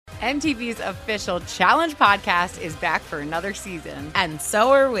MTV's official Challenge podcast is back for another season. And so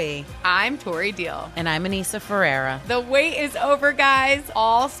are we. I'm Tori Deal. And I'm Anissa Ferreira. The wait is over, guys.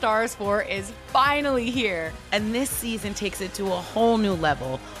 All Stars 4 is finally here. And this season takes it to a whole new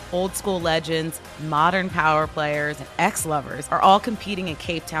level. Old school legends, modern power players, and ex-lovers are all competing in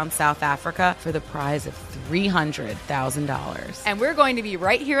Cape Town, South Africa for the prize of $300,000. And we're going to be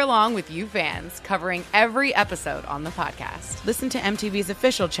right here along with you fans, covering every episode on the podcast. Listen to MTV's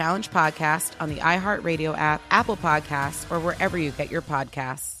official Challenge podcast on the iHeartRadio app, Apple Podcasts, or wherever you get your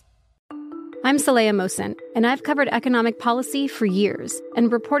podcasts. I'm Saleha Mohsin, and I've covered economic policy for years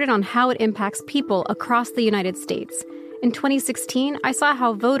and reported on how it impacts people across the United States. In 2016, I saw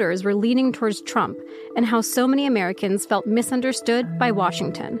how voters were leaning towards Trump and how so many Americans felt misunderstood by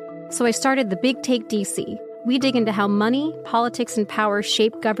Washington. So I started The Big Take DC. We dig into how money, politics, and power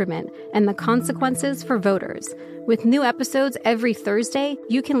shape government and the consequences for voters. With new episodes every Thursday,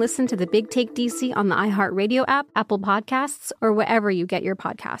 you can listen to The Big Take DC on the iHeartRadio app, Apple Podcasts, or wherever you get your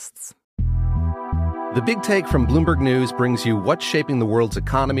podcasts. The Big Take from Bloomberg News brings you what's shaping the world's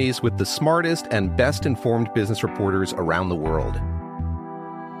economies with the smartest and best-informed business reporters around the world.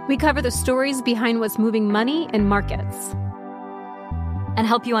 We cover the stories behind what's moving money and markets. And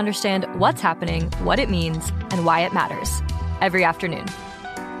help you understand what's happening, what it means, and why it matters. Every afternoon.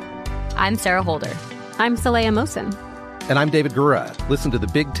 I'm Sarah Holder. I'm Saleha Mohsin. And I'm David Gura. Listen to The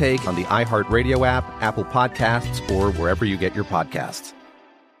Big Take on the iHeartRadio app, Apple Podcasts, or wherever you get your podcasts.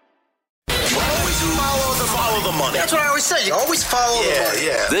 Follow the money. That's what I always say. You always follow the money.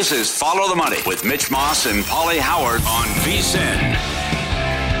 Yeah. This is Follow the Money with Mitch Moss and Paulie Howard on VSiN.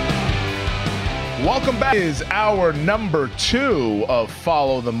 Welcome back. Is our number 2 of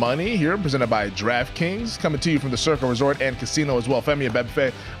Follow the Money here, presented by DraftKings, coming to you from the Circa Resort and Casino as well. Femi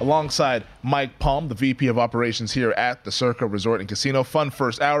Abebefe alongside Mike Palm, the VP of Operations here at the Circa Resort and Casino. Fun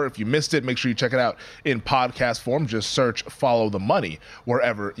first hour. If you missed it, make sure you check it out in podcast form. Just search Follow the Money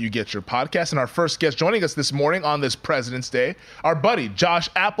wherever you get your podcast. And our first guest joining us this morning on this President's Day, our buddy Josh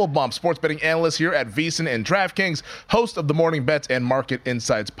Applebaum, sports betting analyst here at VSiN and DraftKings, host of the Morning Bets and Market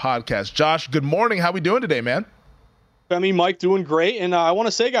Insights podcast. Josh, good morning. How we doing today, man? Femi, Mike, doing great. And I want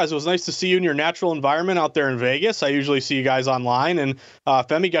to say, guys, it was nice to see you in your natural environment out there in Vegas. I usually see you guys online. And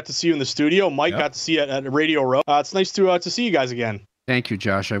Femi, got to see you in the studio. Mike got to see you at Radio Row. It's nice to see you guys again. Thank you,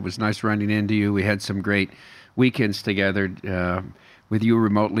 Josh. It was nice running into you. We had some great weekends together. With you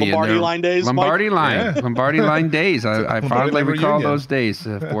remotely. Lombardi Line days, Lombardi Mike? Line. Yeah. Lombardi Line days. I fondly recall those days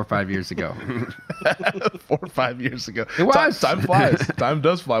 4 or 5 years ago. 4 or 5 years ago. It was. Time flies. Time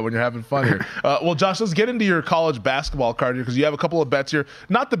does fly when you're having fun here. Well, Josh, let's get into your college basketball card here because you have a couple of bets here.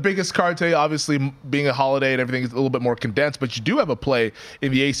 Not the biggest card today, obviously, being a holiday and everything is a little bit more condensed, but you do have a play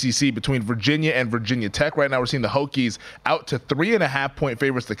in the ACC between Virginia and Virginia Tech. Right now we're seeing the Hokies out to 3.5-point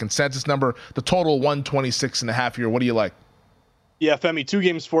favorites, the consensus number, the total 126.5 here. What do you like? Yeah, Femi, 2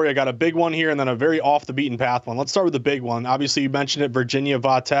 games for you. I got a big one here and then a very off-the-beaten-path one. Let's start with the big one. Obviously, you mentioned it, Virginia,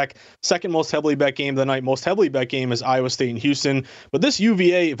 Va-Tech. Second most heavily bet game of the night. Most heavily bet game is Iowa State and Houston. But this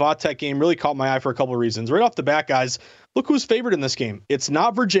UVA Va-Tech game really caught my eye for a couple of reasons. Right off the bat, guys, look who's favored in this game. It's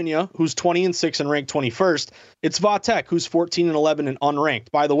not Virginia, who's 20-6 and ranked 21st. It's Va-Tech, who's 14-11 and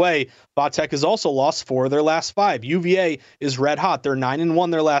unranked. By the way, Va-Tech has also lost 4 of their last 5. UVA is red hot. They're 9-1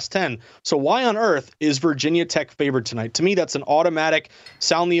 their last 10. So why on earth is Virginia Tech favored tonight? To me, that's an automatic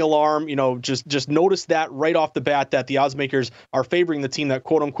sound the alarm. Just notice that right off the bat that the odds makers are favoring the team that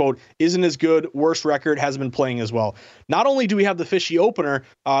quote unquote isn't as good, worse record, hasn't been playing as well. Not only do we have the fishy opener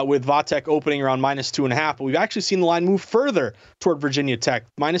with Va-Tech opening around -2.5, but we've actually seen the line move further toward Virginia Tech,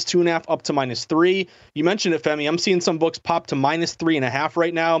 -2.5 up to -3. You mentioned it, Femi. I'm seeing some books pop to -3.5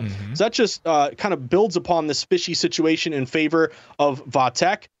 right now. Mm-hmm. So that just kind of builds upon this fishy situation in favor of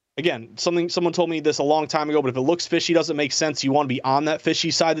Va-Tech. Again, someone told me this a long time ago, but if it looks fishy, doesn't make sense, you want to be on that fishy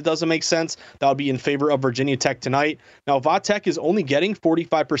side that doesn't make sense, that would be in favor of Virginia Tech tonight. Now, Va-Tech is only getting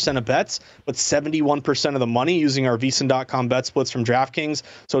 45% of bets, but 71% of the money using our VSiN.com bet splits from DraftKings.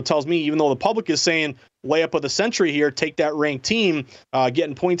 So it tells me, even though the public is saying layup of the century here, take that ranked team,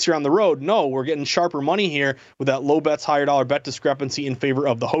 getting points here on the road. No, we're getting sharper money here with that low bets, higher dollar bet discrepancy in favor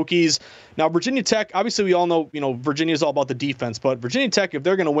of the Hokies. Now, Virginia Tech, obviously we all know, Virginia is all about the defense, but Virginia Tech, if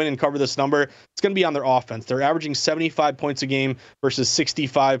they're going to win and cover this number, it's going to be on their offense. They're averaging 75 points a game versus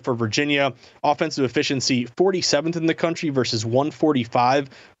 65 for Virginia. Offensive efficiency, 47th in the country versus 145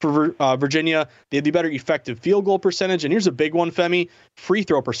 for Virginia. They have the better effective field goal percentage. And here's a big one, Femi, free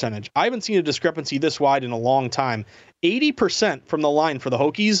throw percentage. I haven't seen a discrepancy this wide in a long time. 80% from the line for the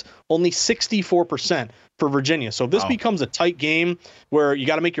Hokies, only 64% for Virginia. So if this becomes a tight game where you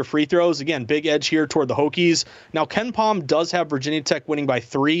got to make your free throws, again, big edge here toward the Hokies. Now, KenPom does have Virginia Tech winning by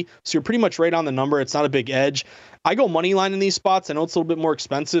 3, so you're pretty much right on the number. It's not a big edge. I go money line in these spots. I know it's a little bit more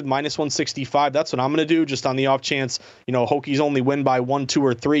expensive, minus 165. That's what I'm going to do, just on the off chance, Hokies only win by 1, 2,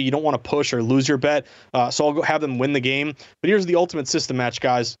 or 3. You don't want to push or lose your bet, so I'll go have them win the game. But here's the ultimate system match,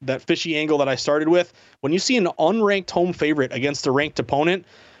 guys. That fishy angle that I started with. When you see an unranked home favorite against a ranked opponent,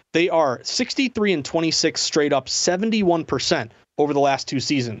 they are 63-26 straight up, 71% over the last 2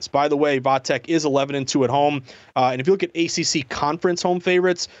 seasons. By the way, Vatech is 11-2 at home. And if you look at ACC conference home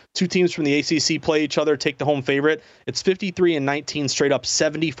favorites, 2 teams from the ACC play each other, take the home favorite. It's 53-19 straight up,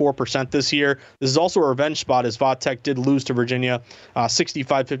 74% this year. This is also a revenge spot, as Vatech did lose to Virginia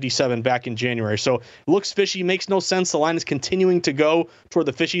 65-57 back in January. So it looks fishy, makes no sense. The line is continuing to go toward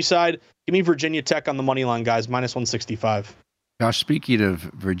the fishy side. Give me Virginia Tech on the money line, guys, minus 165. Josh, speaking of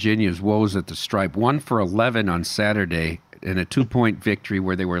Virginia's woes at the stripe, 1 for 11 on Saturday in a 2-point victory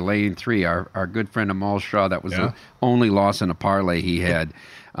where they were laying 3. Our good friend Amal Shaw, that was the only loss in a parlay he had.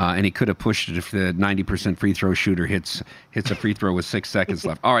 And he could have pushed it if the 90% free throw shooter hits a free throw with 6 seconds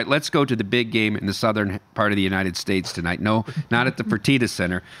left. All right, let's go to the big game in the southern part of the United States tonight. No, not at the Fertitta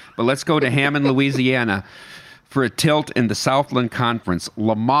Center, but let's go to Hammond, Louisiana for a tilt in the Southland Conference.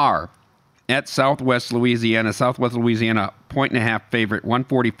 Lamar at Southwest Louisiana, 1.5 favorite,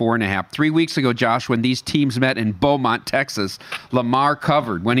 144.5. 3 weeks ago, Josh, when these teams met in Beaumont, Texas, Lamar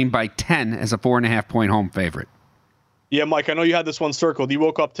covered, winning by 10 as a 4.5-point home favorite. Yeah, Mike, I know you had this one circled. You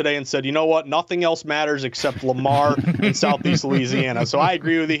woke up today and said, you know what? Nothing else matters except Lamar in Southeast Louisiana. So I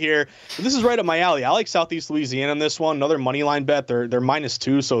agree with you here. But this is right up my alley. I like Southeast Louisiana in this one. Another money line bet. They're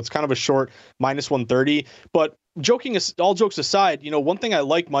 -2, so it's kind of a short -130. But all jokes aside, one thing I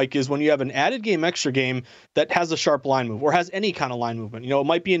like, Mike, is when you have an added game, extra game that has a sharp line move or has any kind of line movement. It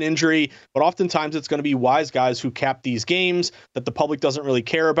might be an injury, but oftentimes it's going to be wise guys who cap these games that the public doesn't really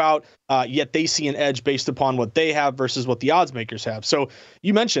care about, yet they see an edge based upon what they have versus what the odds makers have. So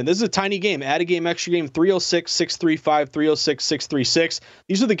you mentioned this is a tiny game, added game, extra game, 306, 635, 306, 636.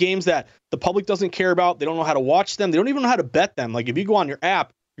 These are the games that the public doesn't care about. They don't know how to watch them. They don't even know how to bet them. Like if you go on your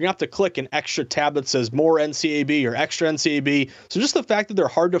app, you're going to have to click an extra tab that says more NCAB or extra NCAB. So just the fact that they're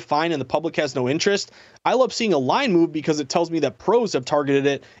hard to find and the public has no interest, I love seeing a line move because it tells me that pros have targeted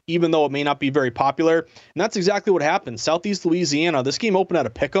it, even though it may not be very popular. And that's exactly what happened. Southeast Louisiana, this game opened at a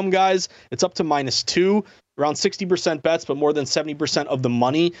pick'em, guys. It's up to -2. Around 60% bets, but more than 70% of the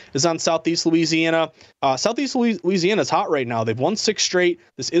money is on Southeast Louisiana. Southeast Louisiana is hot right now. They've won 6 straight.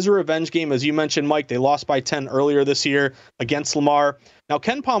 This is a revenge game. As you mentioned, Mike, they lost by 10 earlier this year against Lamar. Now,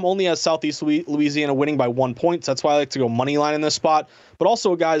 KenPom only has Southeast Louisiana winning by 1 point. So that's why I like to go money line in this spot. But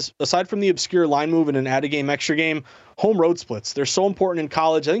also, guys, aside from the obscure line move and an added game, extra game, home road splits. They're so important in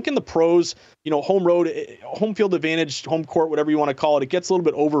college. I think in the pros, home field advantage, home court, whatever you want to call it, it gets a little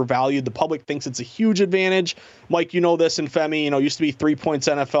bit overvalued. The public thinks it's a huge advantage. Mike, you know this in Femi, used to be 3 points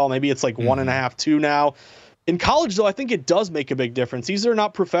NFL. Maybe it's like 1.5, 2 now. In college, though, I think it does make a big difference. These are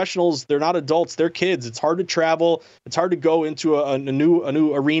not professionals. They're not adults. They're kids. It's hard to travel. It's hard to go into a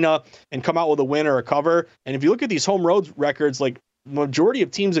new arena and come out with a win or a cover. And if you look at these home road records, like majority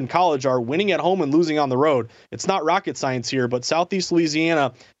of teams in college are winning at home and losing on the road. It's not rocket science here, but Southeast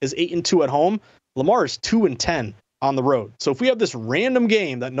Louisiana is 8-2 at home. Lamar is 2-10 on the road. So if we have this random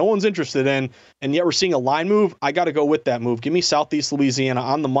game that no one's interested in, and yet we're seeing a line move, I got to go with that move. Give me Southeast Louisiana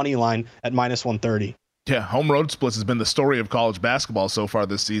on the money line at -130. Yeah, home road splits has been the story of college basketball so far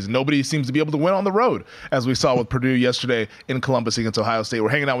this season. Nobody seems to be able to win on the road, as we saw with Purdue yesterday in Columbus against Ohio State. We're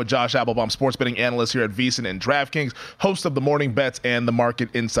hanging out with Josh Applebaum, sports betting analyst here at VSiN and DraftKings, host of the Morning Bets and the Market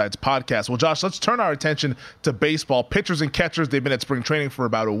Insights podcast. Well, Josh, let's turn our attention to baseball. Pitchers and catchers, they've been at spring training for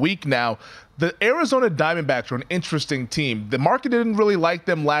about a week now. The Arizona Diamondbacks are an interesting team. The market didn't really like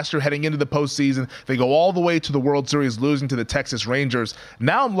them last year heading into the postseason. They go all the way to the World Series, losing to the Texas Rangers.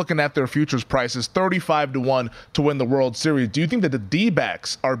 Now I'm looking at their futures prices, 35-1 to win the World Series. Do you think that the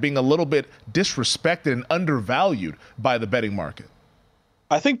D-backs are being a little bit disrespected and undervalued by the betting market?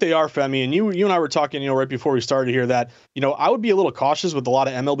 I think they are, Femi, and you and I were talking, right before we started here that, I would be a little cautious with a lot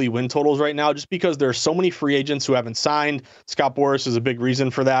of MLB win totals right now, just because there are so many free agents who haven't signed. Scott Boras is a big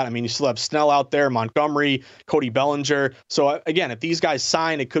reason for that. I mean, you still have Snell out there, Montgomery, Cody Bellinger. So again, if these guys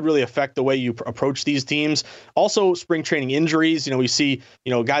sign, it could really affect the way you approach these teams. Also, spring training injuries. We see,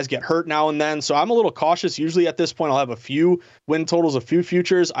 guys get hurt now and then. So I'm a little cautious. Usually at this point, I'll have a few win totals, a few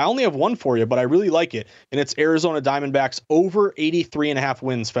futures. I only have one for you, but I really like it. And it's Arizona Diamondbacks over 83.5 83.5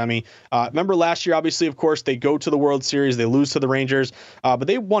 wins, Femi. Remember last year, obviously, of course, they go to the World Series. They lose to the Rangers, but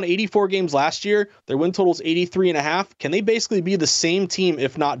they won 84 games last year. Their win total is 83.5. Can they basically be the same team,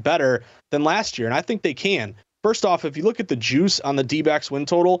 if not better, than last year? And I think they can. First off, if you look at the juice on the D-backs win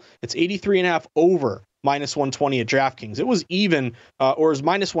total, it's 83.5 over minus 120 at DraftKings. It was even, or it was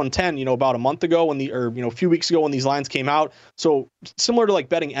minus 110, about a month ago a few weeks ago when these lines came out. So similar to like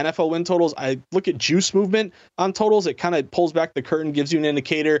betting NFL win totals, I look at juice movement on totals. It kind of pulls back the curtain, gives you an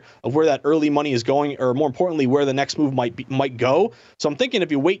indicator of where that early money is going, or more importantly, where the next move might go. So I'm thinking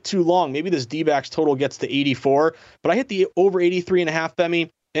if you wait too long, maybe this D-backs total gets to 84, but I hit the over 83.5, Femi.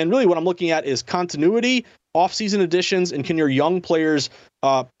 And really what I'm looking at is continuity, off-season additions, and can your young players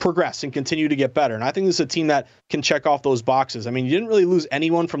progress and continue to get better? And I think this is a team that can check off those boxes. I mean, you didn't really lose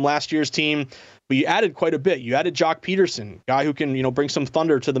anyone from last year's team, but you added quite a bit. You added Jock Peterson, guy who can, bring some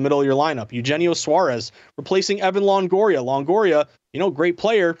thunder to the middle of your lineup. Eugenio Suarez, replacing Evan Longoria. Longoria, great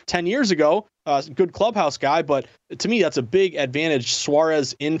player 10 years ago, good clubhouse guy, but to me, that's a big advantage.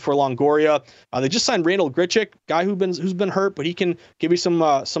 Suarez in for Longoria. They just signed Randal Grichuk, guy who's been hurt, but he can give you some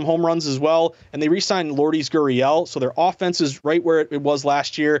home runs as well. And they re-signed Lourdes Gurriel, so their offense is right where it was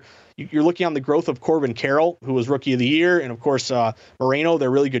last year. You're looking on the growth of Corbin Carroll, who was Rookie of the Year, and of course Moreno,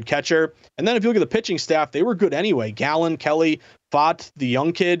 their really good catcher. And then if you look at the pitching staff, they were good anyway. Gallen, Kelly, Vaught, the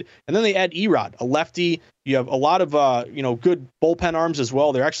young kid, and then they add Erod, a lefty. You have a lot of good bullpen arms as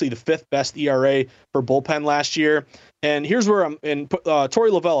well. They're actually the 5th best ERA for bullpen last year. And here's where I'm in. Torey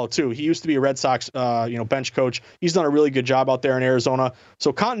Lovello too. He used to be a Red Sox bench coach. He's done a really good job out there in Arizona.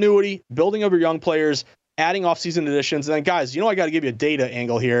 So continuity, building of your young players, adding offseason additions, and then guys, I got to give you a data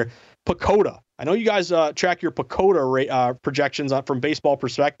angle here. PECOTA. I know you guys track your PECOTA projections from Baseball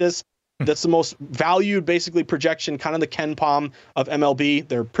Prospectus. That's the most valued, basically, projection, kind of the Ken Pom of MLB.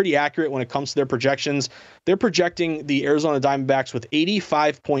 They're pretty accurate when it comes to their projections. They're projecting the Arizona Diamondbacks with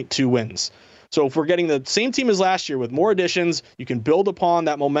 85.2 wins. So if we're getting the same team as last year with more additions, you can build upon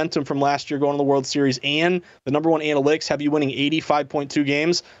that momentum from last year going to the World Series, and the number one analytics have you winning 85.2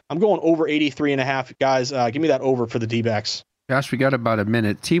 games. I'm going over 83.5, guys. Give me that over for the D-backs. Josh, we got about a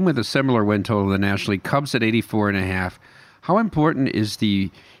minute. Team with a similar win total to the National League, Cubs at 84.5. How important is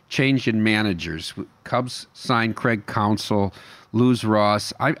the change in managers? Cubs signed Craig Counsell, lose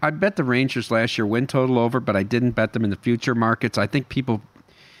Ross. I bet the Rangers last year win total over, but I didn't bet them in the future markets. I think people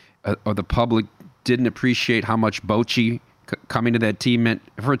or the public didn't appreciate how much Bochy coming to that team meant.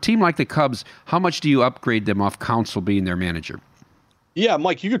 For a team like the Cubs, how much do you upgrade them off Counsell being their manager? Yeah,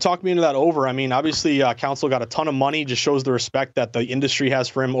 Mike, you could talk me into that over. I mean, obviously, Counsell got a ton of money, just shows the respect that the industry has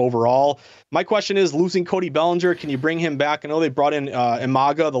for him overall. My question is, losing Cody Bellinger, can you bring him back? I know they brought in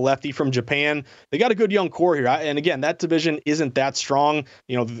Imaga, the lefty from Japan. They got a good young core here. And again, that division isn't that strong.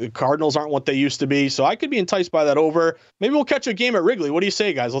 The Cardinals aren't what they used to be. So I could be enticed by that over. Maybe we'll catch a game at Wrigley. What do you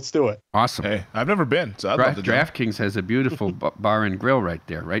say, guys? Let's do it. Awesome. Hey, I've never been, so I'd love to. DraftKings has a beautiful bar and grill right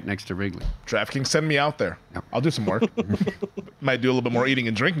there, right next to Wrigley. DraftKings, send me out there. Yep. I'll do some work. Might do a little bit more eating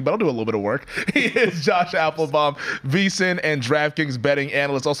and drinking, but I'll do a little bit of work. He is Josh Applebaum, VSiN and DraftKings betting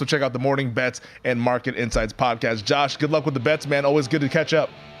analyst. Also check out the Morning Bets and Market Insights podcast. Josh, good luck with the bets, man. Always good to catch up.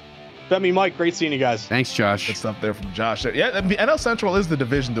 Femi, Mike, great seeing you guys. Thanks, Josh. Good stuff there from Josh. Yeah, the NL Central is the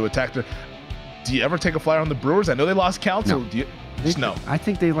division to attack. Do you ever take a flyer on the Brewers? I know they lost Counsell. No. I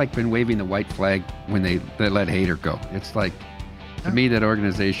think they've been waving the white flag when they let Hader go. It's like, to me, that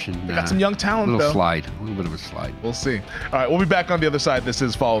organization they got some young talent, a little though. A little bit of a slide. We'll see. All right, we'll be back on the other side. This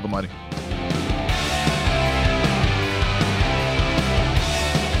is Follow the Money.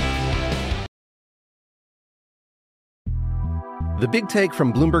 The Big Take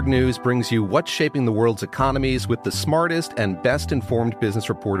from Bloomberg News brings you what's shaping the world's economies with the smartest and best-informed business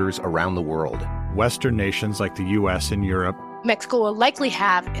reporters around the world. Western nations like the U.S. and Europe. Mexico will likely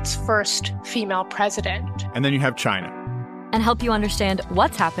have its first female president. And then you have China. And help you understand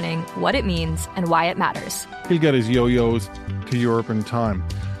what's happening, what it means, and why it matters. He'll get his yo-yos to Europe in time.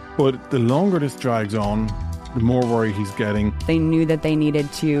 But the longer this drags on, the more worry he's getting. They knew that they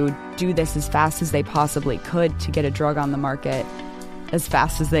needed to do this as fast as they possibly could to get a drug on the market as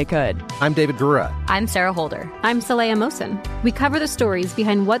fast as they could. I'm David Gura. I'm Sarah Holder. I'm Saleha Mohsen. We cover the stories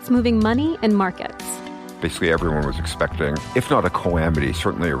behind what's moving money and markets. Basically, everyone was expecting, if not a calamity,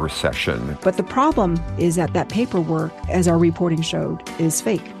 certainly a recession. But the problem is that paperwork, as our reporting showed, is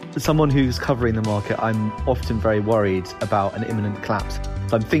fake. As someone who's covering the market, I'm often very worried about an imminent collapse.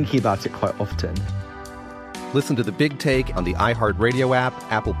 So I'm thinking about it quite often. Listen to The Big Take on the iHeartRadio app,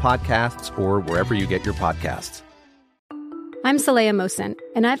 Apple Podcasts, or wherever you get your podcasts. I'm Saleha Mohsen,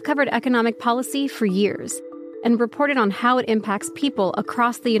 and I've covered economic policy for years and reported on how it impacts people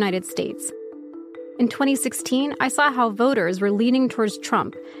across the United States. In 2016, I saw how voters were leaning towards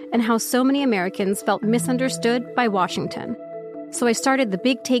Trump and how so many Americans felt misunderstood by Washington. So I started The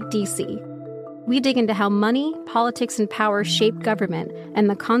Big Take DC. We dig into how money, politics, and power shape government and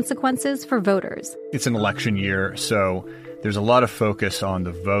the consequences for voters. It's an election year, so there's a lot of focus on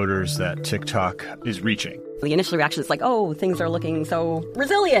the voters that TikTok is reaching. The initial reaction is like, oh, things are looking so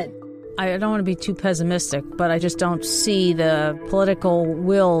resilient. I don't want to be too pessimistic, but I just don't see the political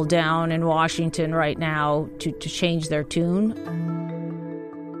will down in Washington right now to change their tune.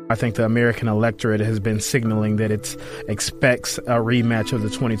 I think the American electorate has been signaling that it expects a rematch of the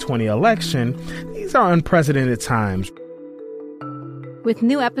 2020 election. These are unprecedented times. With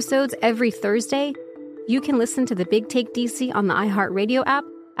new episodes every Thursday, you can listen to The Big Take DC on the iHeartRadio app,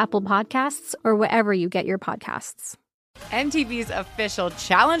 Apple Podcasts, or wherever you get your podcasts. MTV's official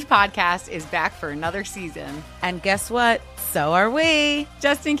Challenge podcast is back for another season. And guess what? So are we.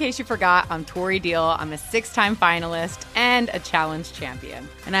 Just in case you forgot, I'm Tori Deal. I'm a 6-time finalist and a challenge champion.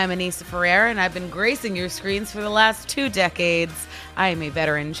 And I'm Anissa Ferreira, and I've been gracing your screens for the last 2 decades. I am a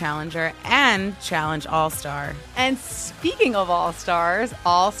veteran challenger and challenge all-star. And speaking of all-stars,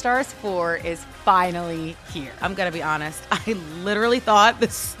 All-Stars 4 is finally here. I'm going to be honest. I literally thought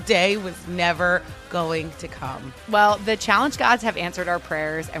this day was never going to come. Well, the challenge gods have answered our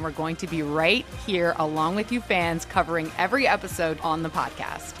prayers, and we're going to be right here along with you fans covering every episode on the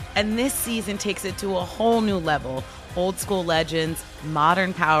podcast. And this season takes it to a whole new level. Old school legends,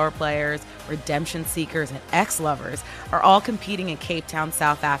 modern power players, redemption seekers, and ex-lovers are all competing in Cape Town,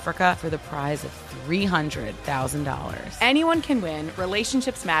 South Africa for the prize of $300,000. Anyone can win,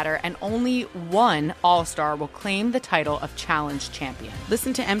 relationships matter, and only one All-Star will claim the title of Challenge Champion.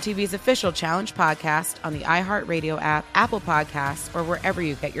 Listen to MTV's official Challenge podcast on the iHeartRadio app, Apple Podcasts, or wherever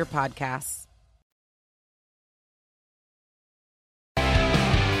you get your podcasts.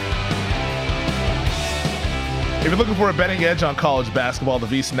 If you're looking for a betting edge on college basketball, the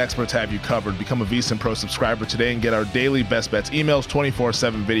VSiN experts have you covered. Become a VSiN Pro subscriber today and get our daily best bets, emails,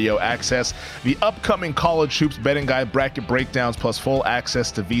 24/7 video access, the upcoming college hoops betting guide, bracket breakdowns, plus full access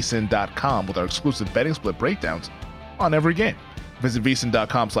to VSiN.com with our exclusive betting split breakdowns on every game. Visit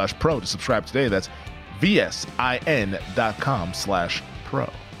VSiN.com/pro to subscribe today. That's VSIN.com/pro.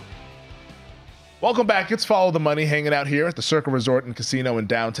 Welcome back. It's Follow the Money, hanging out here at the Circa Resort and Casino in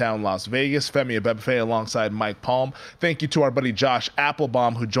downtown Las Vegas. Femi Abebefe alongside Mike Palm. Thank you to our buddy Josh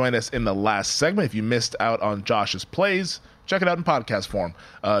Applebaum, who joined us in the last segment. If you missed out on Josh's plays, check it out in podcast form.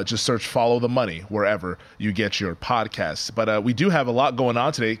 Just search Follow the Money wherever you get your podcasts. But we do have a lot going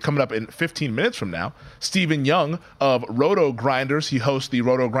on today. Coming up in 15 minutes from now, Stephen Young of Roto Grinders. He hosts the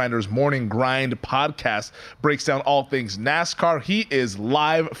Roto Grinders Morning Grind podcast, breaks down all things NASCAR. He is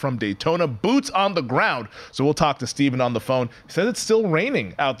live from Daytona, boots on the ground. So we'll talk to Stephen on the phone. He says it's still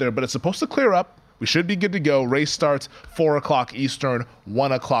raining out there, but it's supposed to clear up. We should be good to go. Race starts 4 o'clock Eastern,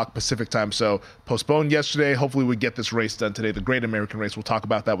 1 o'clock Pacific time. So postponed yesterday. Hopefully we get this race done today. The Great American Race. We'll talk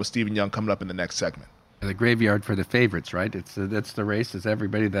about that with Stephen Young coming up in the next segment. The graveyard for the favorites, right? That's the race, as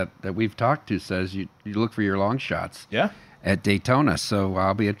everybody that we've talked to says. You look for your long shots. Yeah. At Daytona. So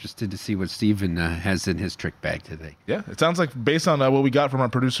I'll be interested to see what Stephen has in his trick bag today. Yeah. It sounds like based on what we got from our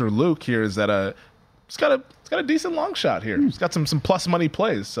producer Luke here is that it's got a decent long shot here. It's got some plus money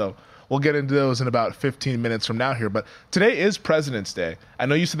plays. So we'll get into those in about 15 minutes from now here. But today is President's Day. I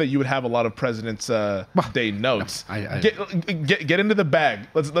know you said that you would have a lot of President's Day notes. No, get into the bag.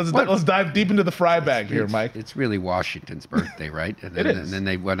 Let's dive deep into the fry bag here, Mike. It's really Washington's birthday, right? And then, it is. And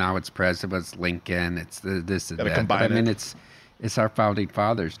then now it's President, it's Lincoln, it's this and Gotta that. combine But, I mean, it. it's our Founding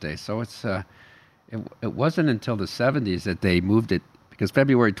Fathers Day. So it wasn't until the 70s that they moved it, because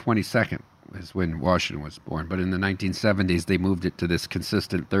February 22nd is when Washington was born. But in the 1970s, they moved it to this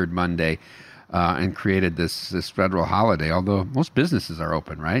consistent third Monday and created this federal holiday, although most businesses are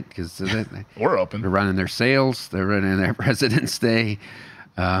open, right? Because we're open. They're running their sales. They're running their President's Day.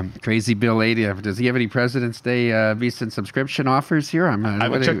 Crazy Bill 80. Does he have any President's Day VSiN subscription offers here? I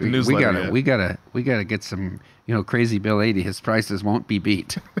haven't checked the newsletter yet. We gotta get some. Crazy Bill 80. His prices won't be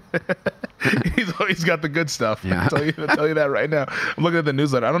beat. He's always got the good stuff. Yeah. I'll tell you that right now. I'm looking at the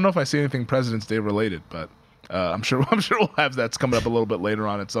newsletter. I don't know if I see anything President's Day related, but I'm sure we'll have that's coming up a little bit later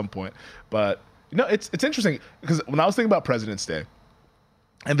on at some point. But it's interesting because when I was thinking about President's Day,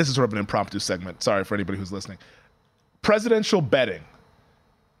 and this is sort of an impromptu segment. Sorry for anybody who's listening. Presidential betting,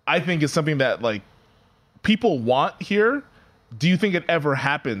 I think, is something that people want here. Do you think it ever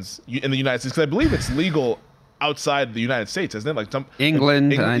happens in the United States? Because I believe it's legal outside the United States, isn't it? Like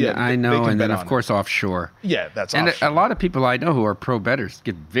England, yeah, I know, and then of course offshore. Yeah, that's and offshore. a lot of people I know who are pro bettors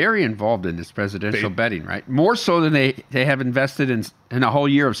get very involved in this presidential betting, right? More so than they have invested in a whole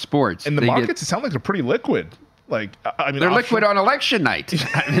year of sports. And the markets, it sound like they're pretty liquid. Like, I mean, they're liquid on election night.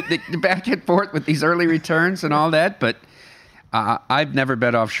 They're back and forth with these early returns and all that, but I've never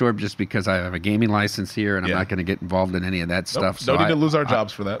bet offshore just because I have a gaming license here, and I'm not going to get involved in any of that stuff. So don't need to lose our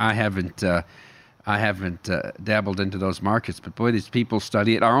jobs for that. I haven't dabbled into those markets, but boy, these people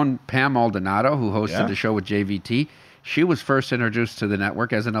study it. Our own Pam Maldonado, who hosted the show with JVT, she was first introduced to the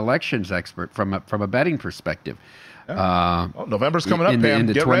network as an elections expert from a betting perspective. November's coming up, Pam. In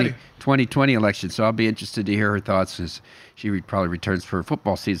the Get ready. 2020 election, so I'll be interested to hear her thoughts as she probably returns for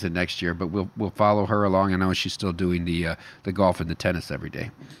football season next year. But we'll follow her along. I know she's still doing the golf and the tennis every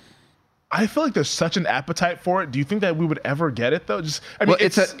day. I feel like there's such an appetite for it. Do you think that we would ever get it though?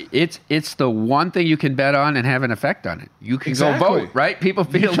 It's the one thing you can bet on and have an effect on it. You can go vote, right? People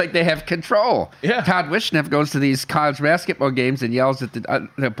feel like they have control. Yeah. Todd Wishnev goes to these college basketball games and yells at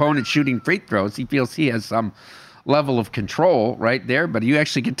the opponent shooting free throws. He feels he has some level of control right there, but you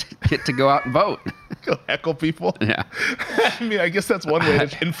actually get to go out and vote. Go heckle people. Yeah. I mean, I guess that's one way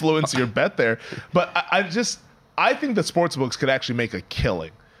to influence your bet there. But I think that sportsbooks could actually make a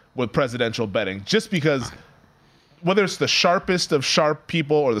killing with presidential betting, just because whether it's the sharpest of sharp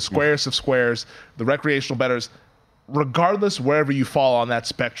people or the squarest of squares, the recreational bettors, regardless wherever you fall on that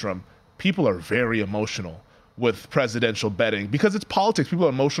spectrum, people are very emotional with presidential betting because it's politics. People are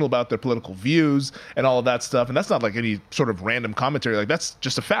emotional about their political views and all of that stuff. And that's not like any sort of random commentary. Like, that's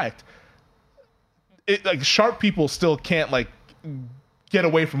just a fact. Like, sharp people still can't like get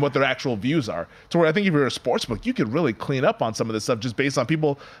away from what their actual views are. To where I think if you're a sports book, you could really clean up on some of this stuff just based on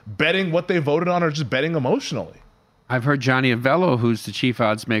people betting what they voted on or just betting emotionally. I've heard Johnny Avello, who's the chief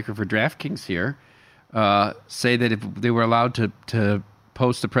odds maker for DraftKings here, say that if they were allowed to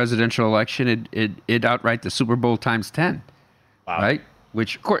post the presidential election, it'd outright the Super Bowl times 10, right?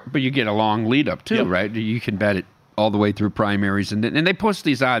 Which, of course, but you get a long lead up too, right? You can bet it all the way through primaries, and they post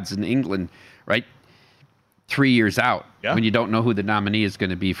these odds in England, right? 3 years out when you don't know who the nominee is going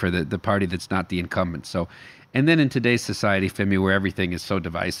to be for the party that's not the incumbent. So, and then in today's society, Femi, where everything is so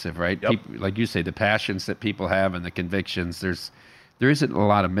divisive, right? People, like you say, the passions that people have and the convictions, there isn't a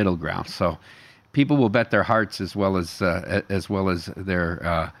lot of middle ground. So people will bet their hearts as well as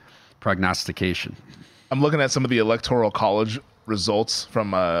their prognostication. I'm looking at some of the electoral college results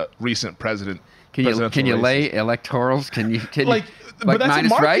from recent presidential you lay electorals? Can but that's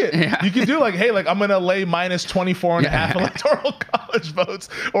minus, a market. Right? Yeah. You can do like, hey, like I'm going to lay minus 24 and a half electoral college votes,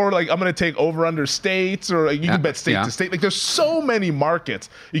 or like I'm going to take over under states, or like, you can bet state to state. Like there's so many markets.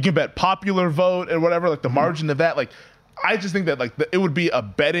 You can bet popular vote and whatever, like the margin of that. Like I just think that like it would be a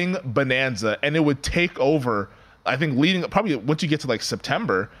betting bonanza, and it would take over, I think, leading probably once you get to like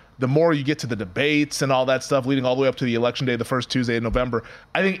September, the more you get to the debates and all that stuff, leading all the way up to the election day, the first Tuesday in November,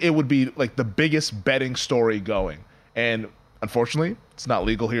 I think it would be like the biggest betting story going. And unfortunately, it's not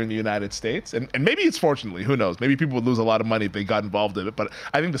legal here in the United States. And maybe it's fortunately, who knows? Maybe people would lose a lot of money if they got involved in it. But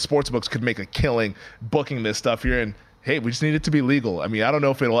I think the sports books could make a killing booking this stuff here. And hey, we just need it to be legal. I mean, I don't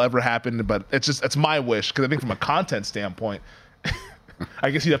know if it'll ever happen, but it's my wish. Because I think from a content standpoint,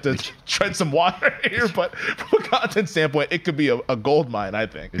 I guess you'd have to tread some water here. But from a content standpoint, it could be a gold mine, I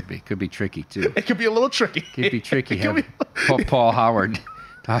think. Could be tricky, too. It could be a little tricky. Could be tricky. Paul Howard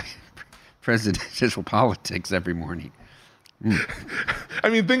talking presidential politics every morning. I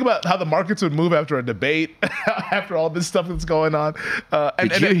mean, think about how the markets would move after a debate, after all this stuff that's going on.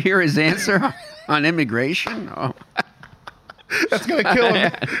 Did you hear his answer on immigration? Oh. That's going to kill him.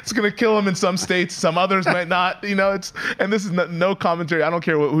 It's going to kill him in some states. Some others might not. You know, and this is no commentary. I don't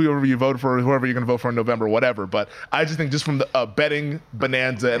care whoever you vote for, whoever you're going to vote for in November, whatever. But I just think just from the betting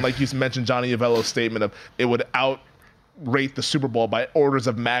bonanza, and like you mentioned, Johnny Avello's statement of it would outrate the Super Bowl by orders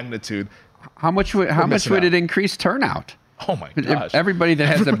of magnitude. How much would it increase turnout? Oh my gosh! Everybody that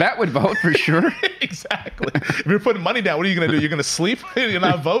has a bet would vote for sure. Exactly. If you're putting money down, what are you going to do? You're going to sleep? You're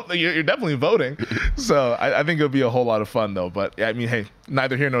not voting? You're definitely voting. So I think it'll be a whole lot of fun, though. But I mean, hey,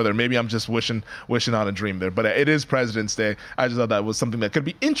 neither here nor there. Maybe I'm just wishing on a dream there. But it is President's Day. I just thought that was something that could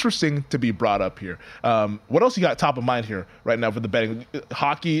be interesting to be brought up here. What else you got top of mind here right now for the betting?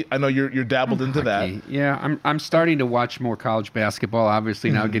 Hockey. I know you're dabbled into that. Yeah, I'm starting to watch more college basketball.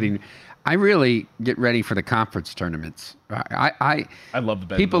 Obviously now getting. I really get ready for the conference tournaments. I love the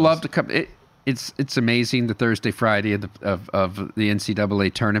betting. People love to come. It's amazing the Thursday, Friday of the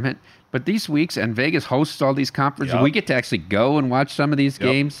NCAA tournament. But these weeks, and Vegas hosts all these conferences. We get to actually go and watch some of these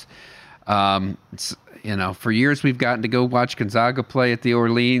games. For years we've gotten to go watch Gonzaga play at the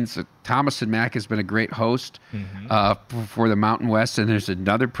Orleans. Thomas and Mack has been a great host for the Mountain West, and there's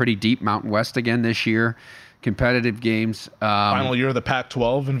another pretty deep Mountain West again this year. Competitive games. Final year of the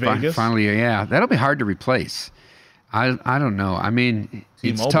Pac-12 in Vegas. Finally, yeah. That'll be hard to replace. I don't know. I mean,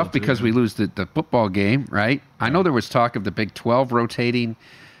 it's tough because we lose the football game, right? I know there was talk of the Big 12 rotating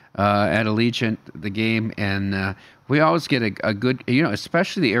at Allegiant, the game, and we always get a good,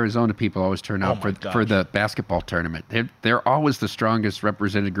 especially the Arizona people always turn out for the basketball tournament. They're always the strongest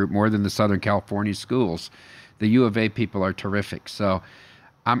represented group, more than the Southern California schools. The U of A people are terrific. So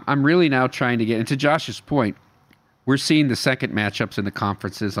I'm really now trying to get, and to Josh's point, we're seeing the second matchups in the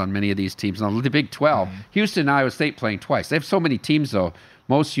conferences on many of these teams. Now, the Big 12, Houston and Iowa State playing twice. They have so many teams, though.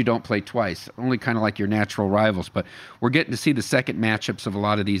 Most you don't play twice, only kind of like your natural rivals. But we're getting to see the second matchups of a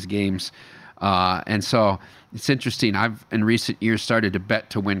lot of these games. And so it's interesting. I've, in recent years, started to bet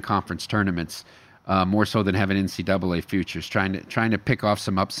to win conference tournaments more so than having NCAA futures, trying to pick off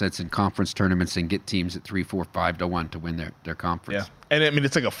some upsets in conference tournaments and get teams at 3, 4, 5 to 1 to win their conference. Yeah. And I mean,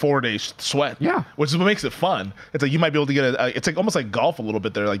 it's like a 4-day sweat. Yeah. Which is what makes it fun. It's like you might be able to get it's like almost like golf a little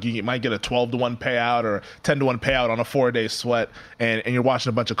bit there. Like you might get a 12-1 payout or 10-1 payout on a 4-day sweat, and you're watching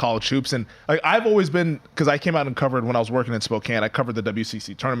a bunch of college hoops. And like I've always been, because I came out and covered when I was working in Spokane, I covered the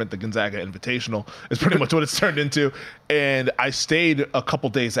WCC tournament, the Gonzaga Invitational is pretty much what it's turned into. And I stayed a couple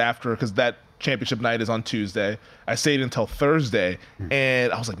days after because that championship night is on Tuesday. I stayed until Thursday,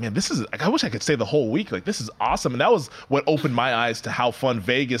 and I was like, man, this is like, I wish I could stay the whole week. Like, this is awesome. And that was what opened my eyes to how fun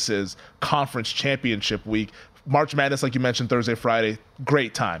Vegas is conference championship week. March Madness, like you mentioned, Thursday, Friday,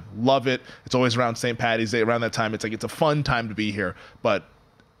 great time. Love it. It's always around St. Patty's Day, around that time. It's like, it's a fun time to be here. But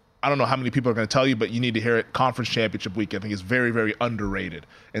I don't know how many people are going to tell you, but you need to hear it. Conference championship week, I think, is very, very underrated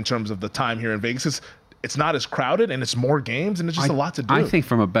in terms of the time here in Vegas. It's not as crowded, and it's more games, and it's just a lot to do. I think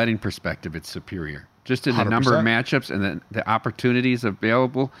from a betting perspective, it's superior. Just in the 100%. number of matchups and the opportunities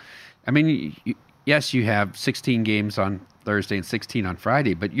available. I mean, yes, you have 16 games on Thursday and 16 on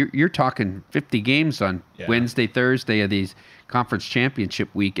Friday, but you're talking 50 games on Wednesday, Thursday of these conference championship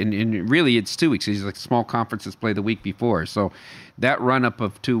week, and really it's 2 weeks. These like small conferences play the week before, so that run up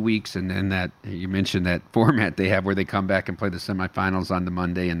of 2 weeks, and then that you mentioned that format they have where they come back and play the semifinals on the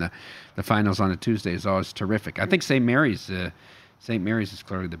Monday and the finals on a Tuesday is always terrific. I think St. Mary's is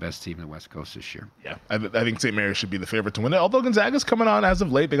clearly the best team in the West Coast this year. Yeah, I think St. Mary's should be the favorite to win it. Although Gonzaga's coming on as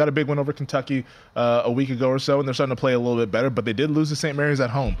of late. They got a big win over Kentucky a week ago or so, and they're starting to play a little bit better. But they did lose to St. Mary's at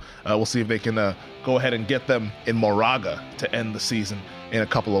home. We'll see if they can go ahead and get them in Moraga to end the season in a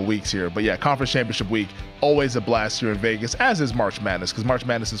couple of weeks here. But yeah, Conference Championship Week, always a blast here in Vegas, as is March Madness, because March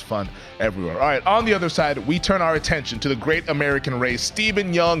Madness is fun everywhere. All right, on the other side, we turn our attention to the great American race.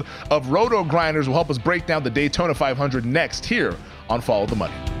 Stephen Young of Roto Grinders will help us break down the Daytona 500 next here on Follow the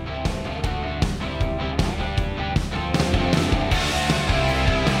Money.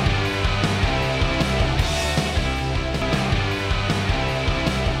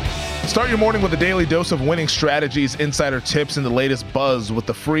 Start your morning with a daily dose of winning strategies, insider tips, and the latest buzz with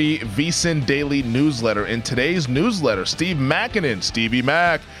the free VSiN Daily newsletter. In today's newsletter, Steve Makinen, Stevie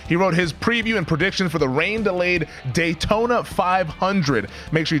Mac, he wrote his preview and prediction for the rain-delayed Daytona 500.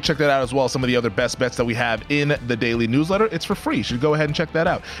 Make sure you check that out as well as some of the other best bets that we have in the daily newsletter. It's for free. You should go ahead and check that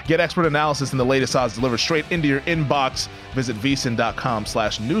out. Get expert analysis and the latest odds delivered straight into your inbox. Visit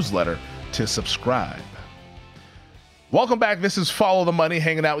vsin.com/newsletter to subscribe. Welcome back. This is Follow the Money,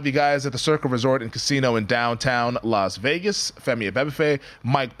 hanging out with you guys at the Circle Resort and Casino in downtown Las Vegas. Femi Abebefe,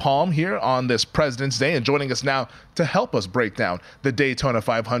 Mike Palm here on this President's Day, and joining us now to help us break down the Daytona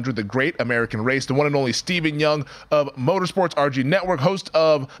 500, the great American race, the one and only Stephen Young of Motorsports RG Network, host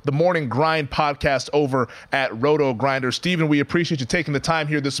of the Morning Grind podcast over at Roto Grinders. Stephen, we appreciate you taking the time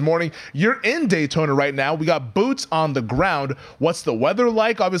here this morning. You're in Daytona right now. We got boots on the ground. What's the weather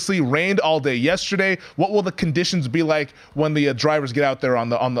like? Obviously, rained all day yesterday. What will the conditions be like when the drivers get out there on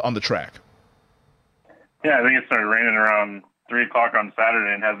the track? Yeah, I think it started raining around 3 o'clock on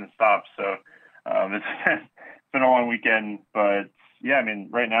Saturday and hasn't stopped. So it's been a long weekend, but yeah, I mean,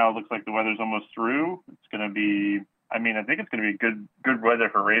 right now it looks like the weather's almost through. It's going to be, I think it's going to be good weather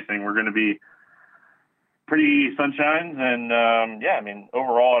for racing. We're going to be pretty sunshines, and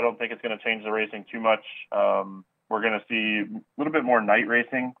overall, I don't think it's going to change the racing too much. We're going to see a little bit more night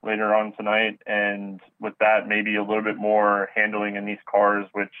racing later on tonight, and with that, maybe a little bit more handling in these cars,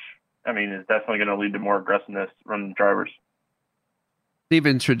 which, is definitely going to lead to more aggressiveness from the drivers.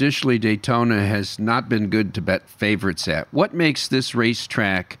 Even traditionally, Daytona has not been good to bet favorites at. What makes this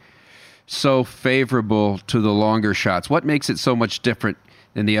racetrack so favorable to the longer shots? What makes it so much different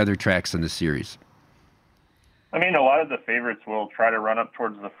than the other tracks in the series? A lot of the favorites will try to run up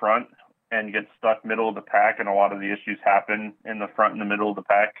towards the front and get stuck middle of the pack, and a lot of the issues happen in the front and the middle of the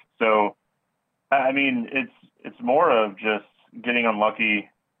pack. So, I mean, it's more of just getting unlucky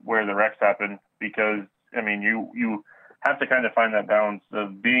where the wrecks happen, because, I mean, you have to kind of find that balance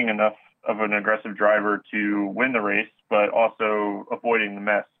of being enough of an aggressive driver to win the race, but also avoiding the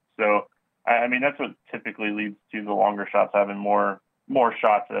mess. So, I mean, that's what typically leads to the longer shots having more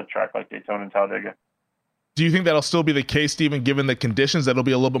shots at a track like Daytona and Talladega. Do you think that'll still be the case, Steven, given the conditions, that it'll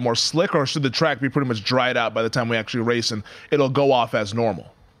be a little bit more slick, or should the track be pretty much dried out by the time we actually race and it'll go off as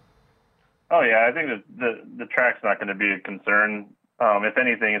normal? Oh, yeah, I think that the track's not going to be a concern. If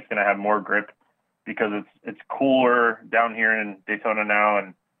anything, it's going to have more grip because it's cooler down here in Daytona now,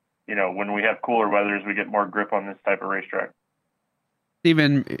 and when we have cooler weathers, we get more grip on this type of racetrack.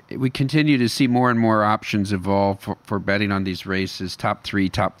 Steven, we continue to see more and more options evolve for betting on these races, top 3,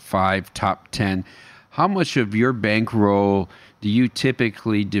 top 5, top 10. How much of your bankroll do you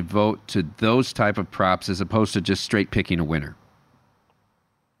typically devote to those type of props as opposed to just straight picking a winner?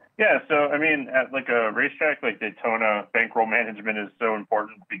 Yeah, so, I mean, at like a racetrack like Daytona, bankroll management is so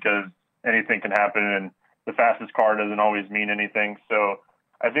important because anything can happen, and the fastest car doesn't always mean anything. So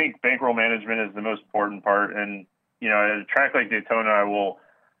I think bankroll management is the most important part, and at a track like Daytona, I will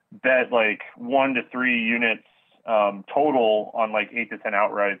bet like 1 to 3 units total on like 8 to 10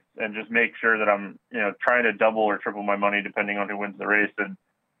 outrights, and just make sure that I'm, trying to double or triple my money depending on who wins the race. And,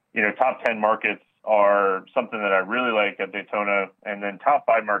 top 10 markets are something that I really like at Daytona, and then top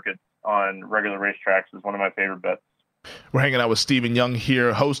 5 markets on regular racetracks is one of my favorite bets. We're hanging out with Steven Young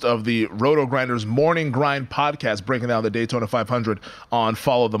here, host of the Roto Grinders Morning Grind podcast, breaking down the Daytona 500 on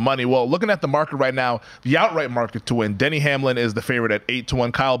Follow the Money. Well, looking at the market right now, the outright market to win, Denny Hamlin is the favorite at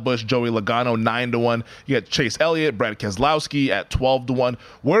 8-1, Kyle Busch, Joey Logano 9-1. You got Chase Elliott, Brad Keselowski at 12-1.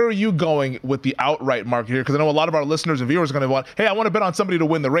 Where are you going with the outright market here? Because I know a lot of our listeners and viewers are going to want, hey, I want to bet on somebody to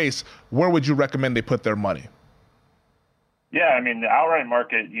win the race. Where would you recommend they put their money? Yeah, I mean, the outright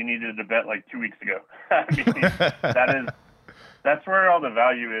market, you needed to bet like 2 weeks ago. I mean, that's where all the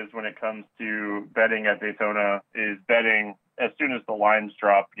value is when it comes to betting at Daytona, is betting as soon as the lines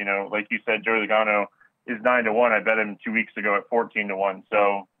drop. Like you said, Joey Logano is 9-1. I bet him 2 weeks ago at 14-1.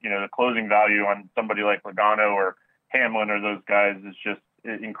 So, the closing value on somebody like Logano or Hamlin or those guys is just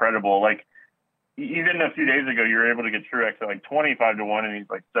incredible. Like, even a few days ago, you were able to get Truex at like 25-1, and he's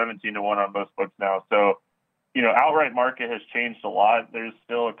like 17-1 on most books now. So, outright market has changed a lot. There's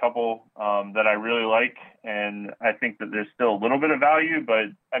still a couple that I really like, and I think that there's still a little bit of value. But,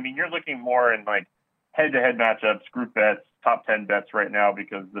 I mean, you're looking more in, like, head-to-head matchups, group bets, top 10 bets right now,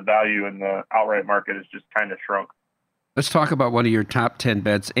 because the value in the outright market has just kind of shrunk. Let's talk about one of your top 10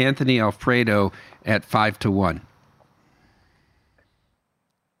 bets, Anthony Alfredo at 5-1.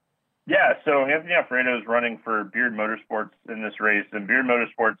 Yeah, so Anthony Alfredo is running for Beard Motorsports in this race, and Beard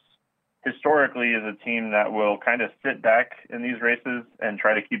Motorsports historically is a team that will kind of sit back in these races and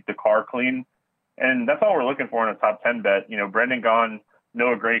try to keep the car clean. And that's all we're looking for in a top 10 bet. Brendan Gaughan,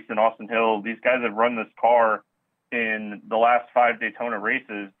 Noah Gragson, Austin Hill, these guys have run this car in the last 5 Daytona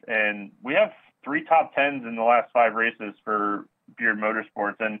races. And we have 3 top 10s in the last 5 races for Beard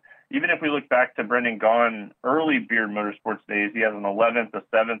Motorsports. And even if we look back to Brendan Gaughan early Beard Motorsports days, he has an 11th, a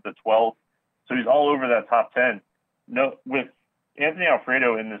 7th, a 12th. So he's all over that top 10. With Anthony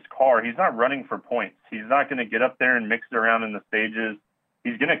Alfredo in this car, he's not running for points. He's not going to get up there and mix it around in the stages.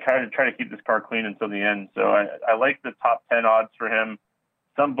 He's going to kind of try to keep this car clean until the end. So I like the top 10 odds for him.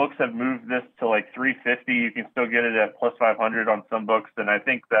 Some books have moved this to like 350. You can still get it at plus 500 on some books. And I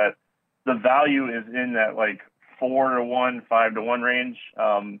think that the value is in that like 4-1, 5-1 range.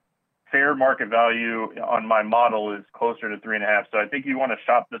 Fair market value on my model is closer to 3.5. So I think you want to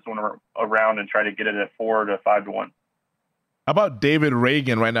shop this one around and try to get it at 4 to 5-1. How about David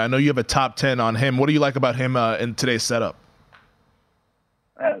Ragan right now? I know you have a top 10 on him. What do you like about him in today's setup?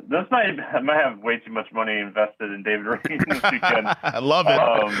 I might have way too much money invested in David Ragan this weekend. I love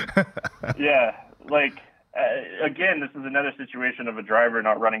it. Yeah, again, this is another situation of a driver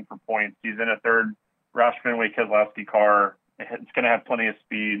not running for points. He's in a third Roush Fenway Keselowski car. It's going to have plenty of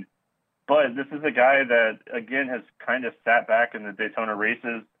speed. But this is a guy that, again, has kind of sat back in the Daytona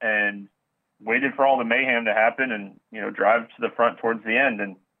races and waited for all the mayhem to happen and, drive to the front towards the end.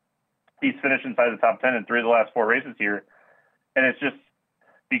 And he's finished inside the top 10 in 3 of the last 4 races here. And it's just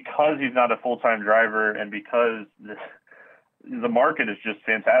because he's not a full-time driver and because the market is just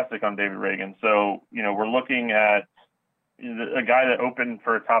fantastic on David Ragan. So, we're looking at a guy that opened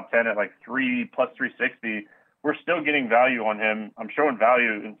for a top 10 at like 3 plus 360. We're still getting value on him. I'm showing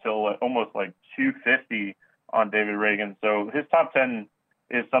value until almost like 250 on David Ragan. So his top 10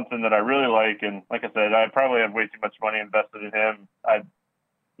 is something that I really like. And like I said, I probably have way too much money invested in him.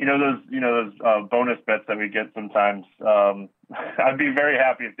 those bonus bets that we get sometimes. I'd be very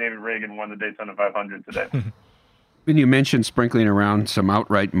happy if David Reagan won the Daytona 500 today. When you mentioned sprinkling around some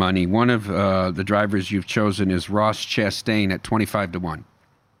outright money, one of the drivers you've chosen is Ross Chastain at 25-1.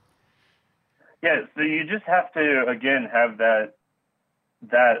 Yeah, so you just have to, again, have that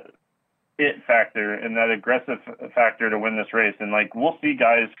it factor and that aggressive factor to win this race. And, we'll see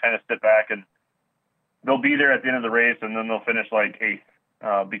guys kind of sit back and they'll be there at the end of the race and then they'll finish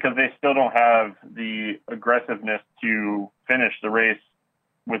 8th because they still don't have the aggressiveness to finish the race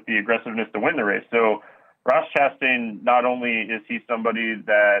with the aggressiveness to win the race. So Ross Chastain, not only is he somebody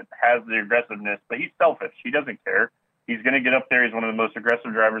that has the aggressiveness, but he's selfish. He doesn't care. He's going to get up there. He's one of the most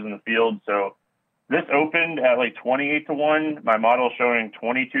aggressive drivers in the field. So this opened at 28-1. My model showing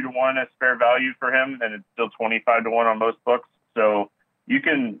 22-1 as fair value for him, and it's still 25-1 on most books. So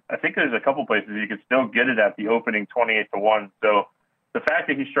I think there's a couple places you can still get it at the opening 28-1. So the fact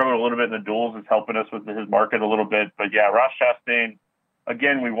that he struggled a little bit in the duels is helping us with his market a little bit. But yeah, Ross Chastain,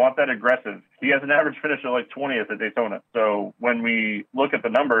 again, we want that aggressive. He has an average finish of 20th at Daytona. So when we look at the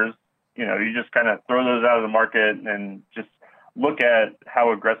numbers, you just kind of throw those out of the market and just look at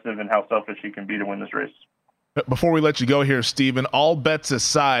how aggressive and how selfish he can be to win this race. Before we let you go here, Steven, all bets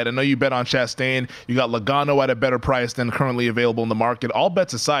aside, I know you bet on Chastain. You got Logano at a better price than currently available in the market. All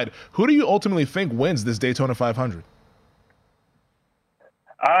bets aside, who do you ultimately think wins this Daytona 500?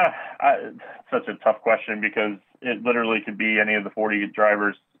 Such a tough question because it literally could be any of the 40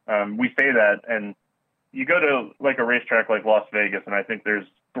 drivers. We say that, and you go to a racetrack like Las Vegas, and I think there's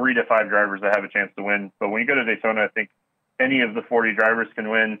 3 to 5 drivers that have a chance to win. But when you go to Daytona, I think any of the 40 drivers can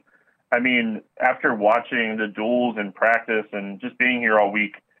win. I mean, after watching the duels in practice and just being here all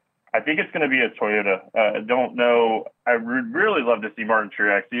week, I think it's going to be a Toyota. I don't know. I would really love to see Martin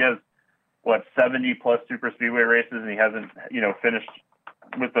Truex. He has, 70-plus super speedway races, and he hasn't, finished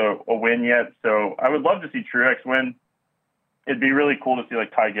with a win yet. So I would love to see Truex win. It'd be really cool to see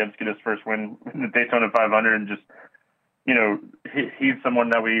Ty Gibbs get his first win in the Daytona 500 and just, he's someone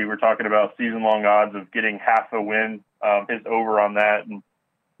that we were talking about season-long odds of getting half a win, his over on that. And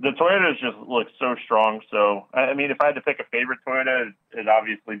the Toyotas just look so strong. So, I mean, if I had to pick a favorite Toyota, it'd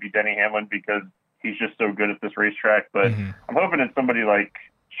obviously be Denny Hamlin because he's just so good at this racetrack. But I'm hoping it's somebody like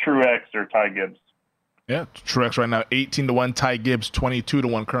Truex or Ty Gibbs. Yeah, Truex right now 18-1, Ty Gibbs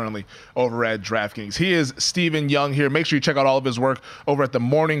 22-1 currently over at DraftKings. He is Steven Young here. Make sure you check out all of his work over at the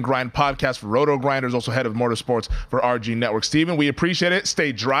Morning Grind podcast for Roto Grinders, also head of motorsports for RG Network. Steven, we appreciate it.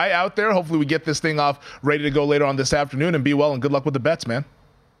 Stay dry out there. Hopefully we get this thing off ready to go later on this afternoon, and be well, and good luck with the bets, man.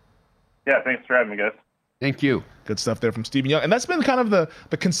 Yeah, thanks for having me, guys. Thank you. Good stuff there from Steven Young. And that's been kind of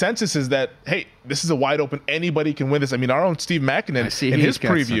the consensus is that, hey, this is a wide open. Anybody can win this. I mean, our own Steve Makinen in his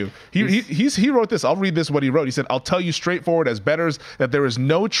preview, he wrote this. I'll read this, what he wrote. He said, I'll tell you straightforward as bettors that there is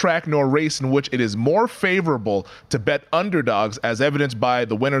no track nor race in which it is more favorable to bet underdogs, as evidenced by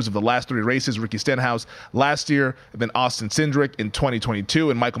the winners of the last 3 races, Ricky Stenhouse last year, then Austin Cindric in 2022,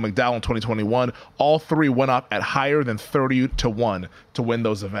 and Michael McDowell in 2021. All 3 went up at higher than 30-1 to win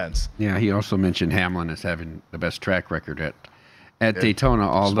those events. Yeah, he also mentioned Hamlin as having the best track record at Daytona,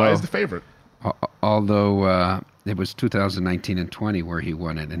 although he's the favorite. Although it was 2019 and 20 where he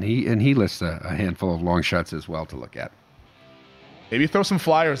won it, and he lists a handful of long shots as well to look at. Maybe throw some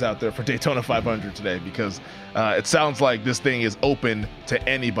flyers out there for Daytona 500 today, because it sounds like this thing is open to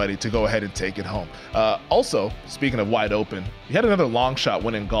anybody to go ahead and take it home. Also, speaking of wide open, you had another long shot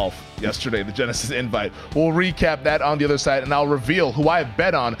win in golf yesterday, the Genesis Invite. We'll recap that on the other side, and I'll reveal who I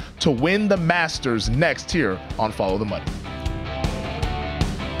bet on to win the Masters next here on Follow the Money.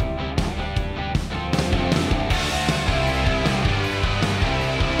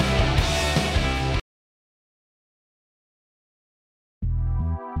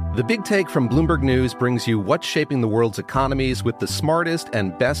 The Big Take from Bloomberg News brings you what's shaping the world's economies with the smartest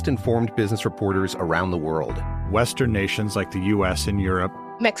and best-informed business reporters around the world. Western nations like the U.S. and Europe.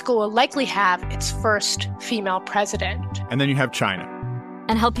 Mexico will likely have its first female president. And then you have China.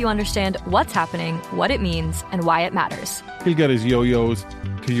 And help you understand what's happening, what it means, and why it matters. He'll get his yo-yos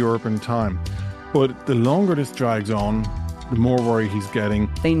to Europe in time. But the longer this drags on, the more worry he's getting.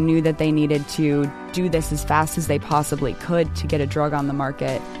 They knew that they needed to do this as fast as they possibly could to get a drug on the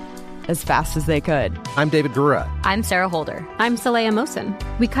market as fast as they could. I'm David Gura. I'm Sarah Holder. I'm Saleha Mohsen.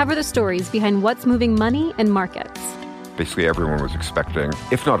 We cover the stories behind what's moving money and markets. Basically, everyone was expecting,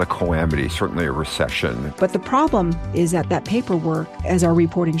 if not a calamity, certainly a recession. But the problem is that paperwork, as our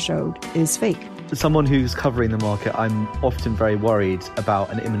reporting showed, is fake. As someone who's covering the market, I'm often very worried about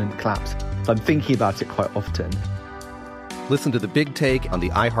an imminent collapse. So I'm thinking about it quite often. Listen to The Big Take on the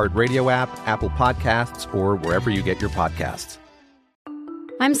iHeartRadio app, Apple Podcasts, or wherever you get your podcasts.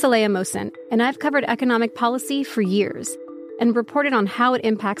 I'm Saleha Mohsin, and I've covered economic policy for years and reported on how it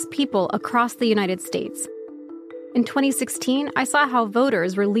impacts people across the United States. In 2016, I saw how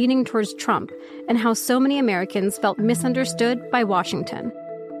voters were leaning towards Trump and how so many Americans felt misunderstood by Washington.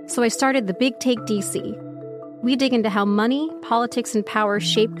 So I started The Big Take DC. We dig into how money, politics, and power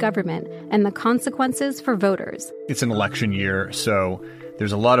shape government and the consequences for voters. It's an election year, so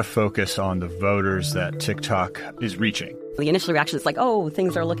there's a lot of focus on the voters that TikTok is reaching. The initial reaction is like, oh,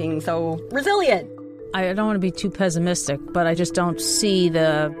 things are looking so resilient. I don't want to be too pessimistic, but I just don't see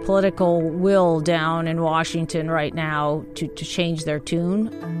the political will down in Washington right now to change their tune.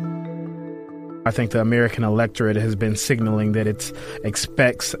 I think the American electorate has been signaling that it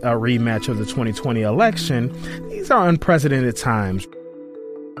expects a rematch of the 2020 election. These are unprecedented times.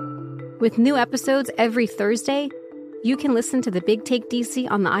 With new episodes every Thursday, you can listen to The Big Take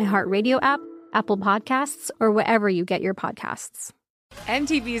DC on the iHeartRadio app, Apple Podcasts, or wherever you get your podcasts.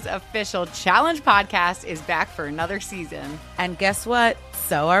 MTV's official Challenge podcast is back for another season. And guess what?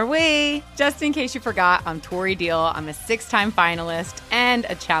 So are we. Just in case you forgot, I'm Tori Deal. I'm a 6-time finalist and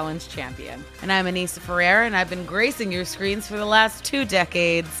a Challenge champion. And I'm Anissa Ferreira, and I've been gracing your screens for the last 2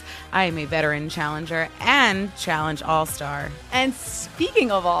 decades. I am a veteran challenger and Challenge All-Star. And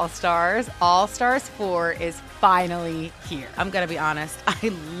speaking of All-Stars, All-Stars 4 is finally here. I'm going to be honest. I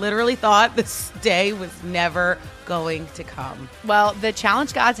literally thought this day was never going to come. Well, the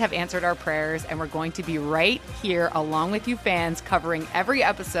Challenge gods have answered our prayers, and we're going to be right here along with you fans covering every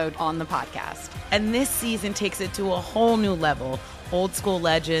episode on the podcast. And this season takes it to a whole new level. Old school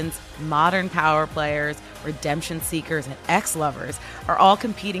legends, modern power players, redemption seekers, and ex-lovers are all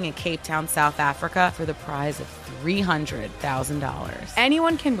competing in Cape Town, South Africa for the prize of $300,000.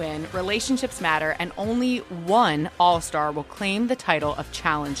 Anyone can win, relationships matter, and only one All-Star will claim the title of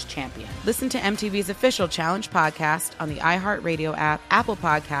Challenge champion. Listen to MTV's official Challenge podcast on the iHeartRadio app, Apple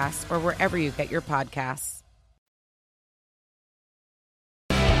Podcasts, or wherever you get your podcasts.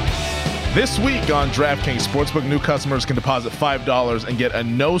 This week on DraftKings Sportsbook, new customers can deposit $5 and get a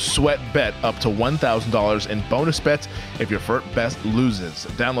no-sweat bet up to $1,000 in bonus bets if your first bet loses.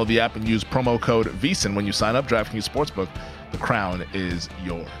 Download the app and use promo code VSiN when you sign up. DraftKings Sportsbook, the crown is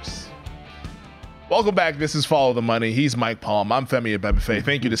yours. Welcome back. This is Follow the Money. He's Mike Palm. I'm Femi Abebefe.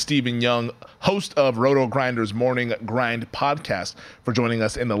 Thank you to Stephen Young, host of Roto Grinders Morning Grind podcast, for joining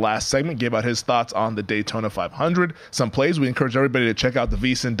us in the last segment. Gave out his thoughts on the Daytona 500. Some plays. We encourage everybody to check out the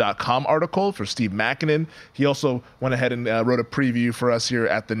VSiN.com article for Steve Makinen. He also went ahead and wrote a preview for us here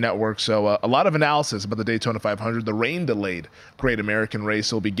at the network. So a lot of analysis about the Daytona 500. The rain-delayed Great American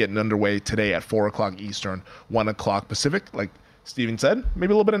Race will be getting underway today at 4 o'clock Eastern, 1 o'clock Pacific. Like Steven said,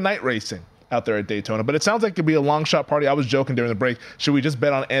 maybe a little bit of night racing out there at Daytona, but it sounds like it could be a long shot party. I was joking during the break. Should we just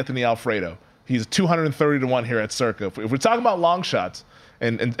bet on Anthony Alfredo? He's 230-1 here at Circa. If we're talking about long shots,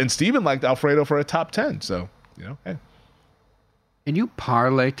 and Steven liked Alfredo for a top 10, so hey. Can you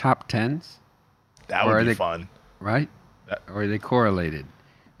parlay top 10s? That would be fun, right? Or are they correlated?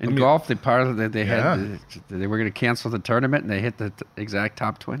 In golf, they parlayed. They were going to cancel the tournament, and they hit the exact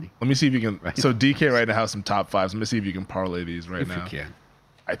top 20. Let me see if you can. Right. So DK right now has some top 5s. Let me see if you can parlay these right now. If you can.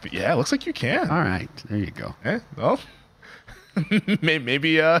 Yeah, it looks like you can. All right, there you go. Well,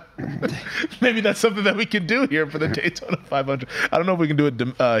 maybe that's something that we can do here for the Daytona 500. I don't know if we can do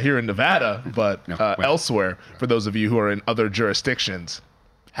it here in Nevada, but elsewhere, for those of you who are in other jurisdictions,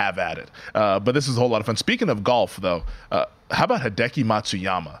 have at it. But this is a whole lot of fun. Speaking of golf, though, how about Hideki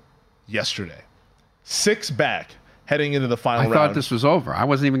Matsuyama yesterday? 6 back. Heading into the final round. I thought this was over. I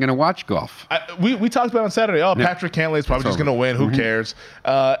wasn't even going to watch golf. We talked about it on Saturday. Patrick Cantlay's probably just going to win. Who cares?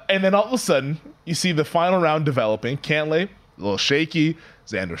 And then all of a sudden, you see the final round developing. Cantlay, a little shaky.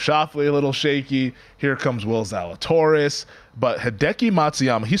 Xander Schauffele, a little shaky. Here comes Will Zalatoris. But Hideki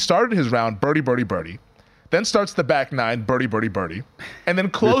Matsuyama, he started his round birdie, birdie, birdie. Then starts the back 9, birdie, birdie, birdie. And then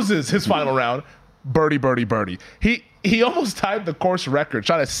closes his final round, birdie, birdie, birdie. He almost tied the course record,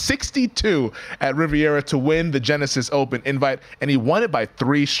 shot a 62 at Riviera to win the Genesis Open invite, and he won it by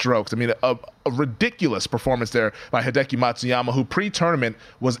 3 strokes. I mean, a ridiculous performance there by Hideki Matsuyama, who pre-tournament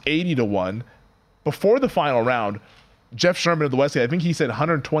was 80-1. Before the final round, Jeff Sherman of the Westside, I think he said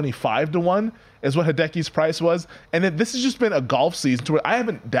 125-1 is what Hideki's price was. And this has just been a golf season to where I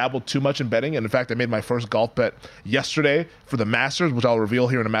haven't dabbled too much in betting. And in fact, I made my first golf bet yesterday for the Masters, which I'll reveal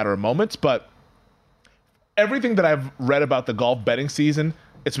here in a matter of moments. But everything that I've read about the golf betting season,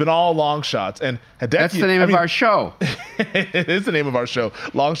 it's been all long shots. And Hideki, that's the name of our show. It is the name of our show,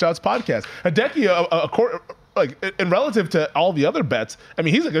 Long Shots Podcast. Hideki, in relative to all the other bets, I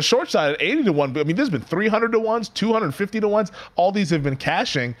mean, he's like a short shot at 80-1. But I mean, there's been 300-1s, 250-1s. All these have been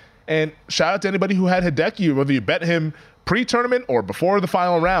cashing. And shout out to anybody who had Hideki, whether you bet him pre-tournament or before the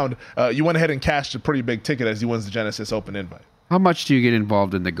final round, you went ahead and cashed a pretty big ticket as he wins the Genesis Open invite. How much do you get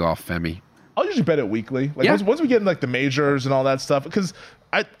involved in the golf, Femi? I'll usually bet it weekly. Once we get in like the majors and all that stuff, because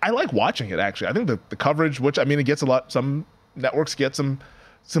I like watching it, actually. I think the coverage, which, I mean, it gets some networks get some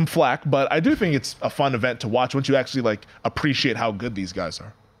flack, but I do think it's a fun event to watch once you actually like appreciate how good these guys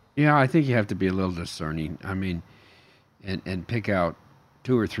are. Yeah, I think you have to be a little discerning. I mean, and pick out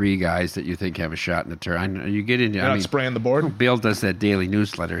 2 or 3 guys that you think have a shot in the tournament. You get into, You're not spraying the board. Bill does that daily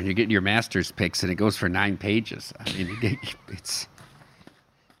newsletter, and you get your Masters picks, and it goes for 9 pages. I mean,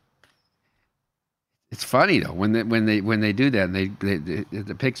 it's funny though when they do that, and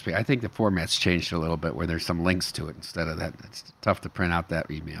the picks. I think the format's changed a little bit where there's some links to it instead of that. It's tough to print out that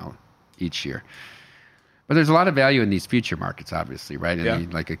email each year. But there's a lot of value in these future markets, obviously, right?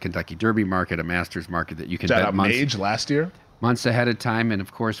 Like a Kentucky Derby market, a Masters market that you can bet months. Last year. Months ahead of time, and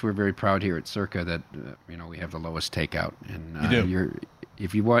of course we're very proud here at Circa that we have the lowest takeout. And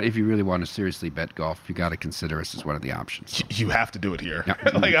if you really want to seriously bet golf, you got to consider us as one of the options. You have to do it here. Yeah.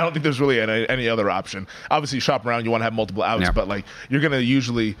 I don't think there's really any other option. Obviously, you shop around, you want to have multiple outs, but like you're gonna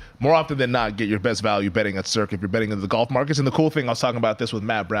usually more often than not get your best value betting at Circa if you're betting into the golf markets. And the cool thing, I was talking about this with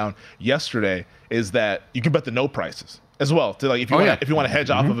Matt Brown yesterday, is that you can bet the no prices as well. To like if you want to hedge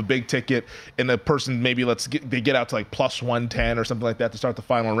off of a big ticket and the person maybe they get out to like plus 110 or something like that to start the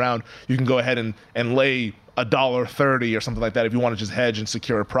final round, you can go ahead and lay $1.30 or something like that if you want to just hedge and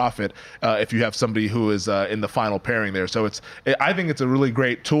secure a profit if you have somebody who is in the final pairing there. So I think it's a really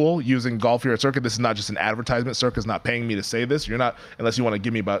great tool using golf here at Circa. This is not just an advertisement. Circa's not paying me to say this. You're not, unless you want to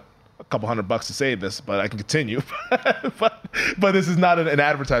give me about a couple $100 to say this, but I can continue. but this is not an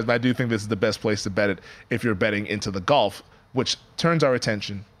advertisement. I do think this is the best place to bet it if you're betting into the golf, which turns our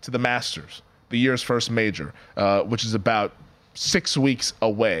attention to the Masters, the year's first major, which is about 6 weeks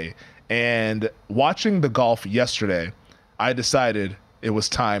away. And watching the golf yesterday, I decided it was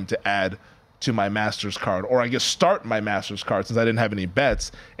time to add to my Masters card, or I guess start my Masters card since I didn't have any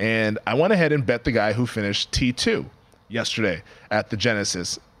bets. And I went ahead and bet the guy who finished T2 yesterday at the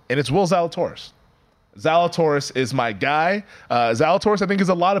Genesis. And it's Will Zalatoris. Zalatoris is my guy. Zalatoris, I think, is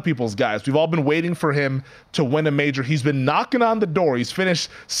a lot of people's guys. We've all been waiting for him to win a major. He's been knocking on the door. He's finished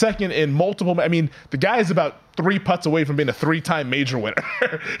second in multiple. I mean, the guy is about 3 putts away from being a 3-time major winner.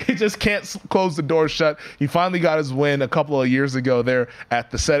 He just can't close the door shut. He finally got his win a couple of years ago there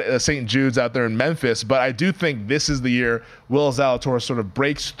at the St. Jude's out there in Memphis. But I do think this is the year Will Zalatoris sort of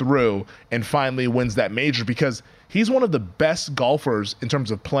breaks through and finally wins that major, because he's one of the best golfers in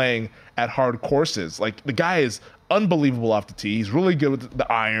terms of playing at hard courses. Like, the guy is unbelievable off the tee. He's really good with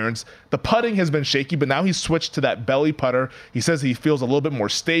the irons. The putting has been shaky, but now he's switched to that belly putter. He says he feels a little bit more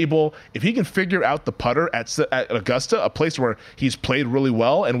stable. If he can figure out the putter at Augusta, a place where he's played really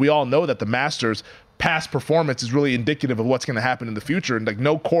well, and we all know that the Masters past performance is really indicative of what's going to happen in the future. And like,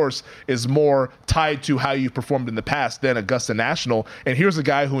 no course is more tied to how you've performed in the past than Augusta National. And here's a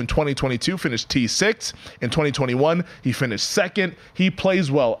guy who in 2022 finished T6. In 2021, he finished second. He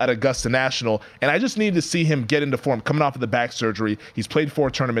plays well at Augusta National. And I just need to see him get into form coming off of the back surgery. He's played 4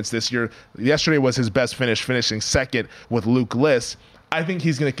 tournaments this year. Yesterday was his best finish, finishing second with Luke List. I think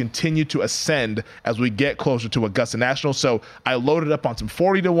he's going to continue to ascend as we get closer to Augusta National. So I loaded up on some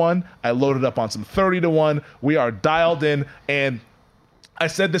 40-1. I loaded up on some 30-1. We are dialed in. And I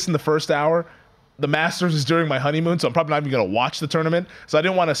said this in the first hour. The Masters is during my honeymoon, so I'm probably not even going to watch the tournament. So I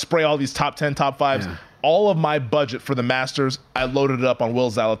didn't want to spray all these top 10, top 5s. Yeah. All of my budget for the Masters, I loaded it up on Will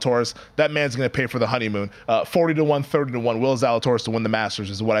Zalatoris. That man's going to pay for the honeymoon. 40-1, 30-1, Will Zalatoris to win the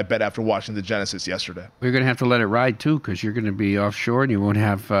Masters is what I bet after watching the Genesis yesterday. We're going to have to let it ride, too, because you're going to be offshore and you won't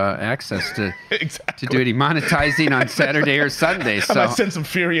have access to to do any monetizing on Saturday or Sunday. So I might send some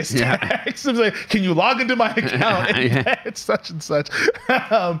furious texts. Like, can you log into my account and bet such and such?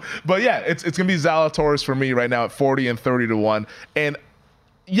 But yeah, it's going to be Zalatoris for me right now at 40 and 30-1. And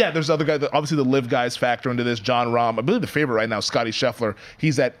yeah, there's other guys. Obviously, the live guys factor into this. Jon Rahm, I believe the favorite right now, Scotty Scheffler.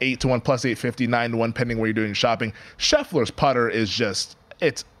 He's at 8-1 plus 850, 9-1, pending where you're doing shopping. Scheffler's putter is just,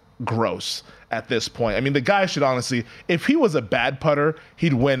 it's gross at this point. I mean, the guy should honestly, if he was a bad putter,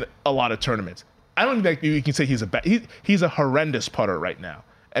 he'd win a lot of tournaments. I don't think you can say he's he's a horrendous putter right now.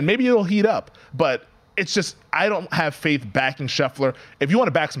 And maybe it'll heat up, but it's just, I don't have faith backing Scheffler. If you want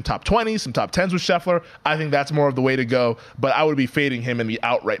to back some top 20s, some top 10s with Scheffler, I think that's more of the way to go. But I would be fading him in the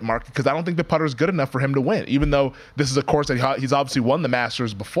outright market because I don't think the putter is good enough for him to win. Even though this is a course that he's obviously won the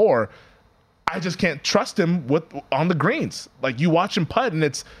Masters before, I just can't trust him on the greens. Like, you watch him putt, and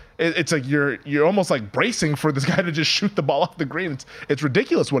it's it's like you're almost like bracing for this guy to just shoot the ball off the green. It's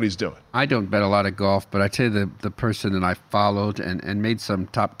ridiculous what he's doing. I don't bet a lot of golf, but I tell you the person that I followed and made some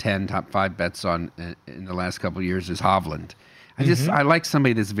top 10, top 5 bets on in the last couple of years is Hovland. I like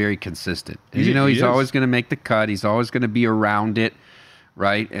somebody that's very consistent. And, he's always going to make the cut. He's always going to be around it,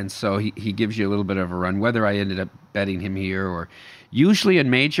 right? And so he gives you a little bit of a run. Whether I ended up betting him here or usually in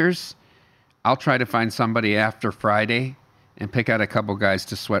majors, I'll try to find somebody after Friday and pick out a couple guys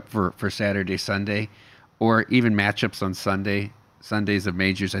to sweat for Saturday, Sunday, or even matchups on Sunday. Sundays of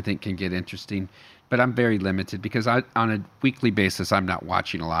majors I think can get interesting. But I'm very limited because on a weekly basis, I'm not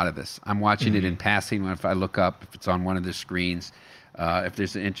watching a lot of this. I'm watching it in passing if I look up, if it's on one of the screens, if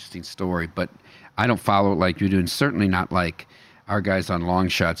there's an interesting story. But I don't follow it like you do, and certainly not like our guys on Long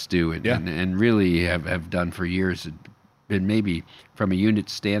Shots do, and really have done for years. Been maybe from a unit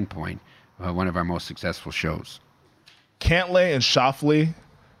standpoint, one of our most successful shows. Cantlay and Schauffele,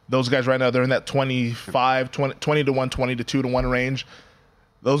 those guys right now, they're in that 25, 20 to 1, 20 to 2 to 1 range.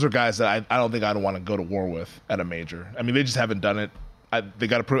 Those are guys that I don't think I'd want to go to war with at a major. I mean, they just haven't done it. They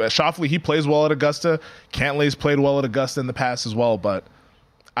got to prove it. Schauffele, he plays well at Augusta. Cantlay's played well at Augusta in the past as well, but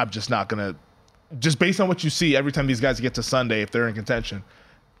I'm just not going to – just based on what you see every time these guys get to Sunday, if they're in contention,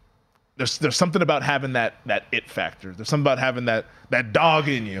 there's something about having that it factor. There's something about having that dog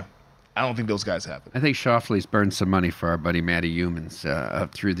in you. I don't think those guys have it. I think Schauffele's burned some money for our buddy Matty Humans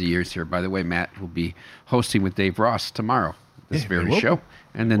through the years here. By the way, Matt will be hosting with Dave Ross tomorrow, this very show.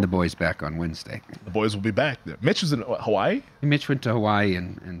 And then the boys back on Wednesday. The boys will be back. Mitch was in Hawaii? Mitch went to Hawaii,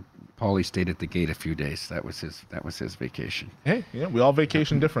 and Paulie stayed at the gate a few days. That was his vacation. Hey, we all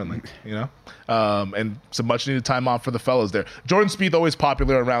vacation differently, and some much needed time off for the fellas there. Jordan Spieth always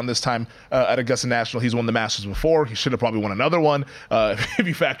popular around this time at Augusta National. He's won the Masters before. He should have probably won another one. If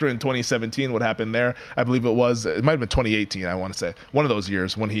you factor in 2017, what happened there, I believe it might have been 2018, I want to say. One of those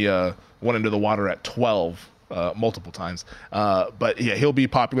years when he went into the water at 12. Multiple times. But yeah, he'll be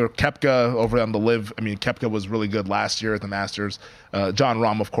popular. Koepka over on the LIV. I mean, Koepka was really good last year at the Masters. John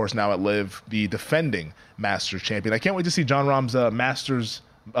Rahm, of course, now at LIV, the defending Masters champion. I can't wait to see John Rahm's Masters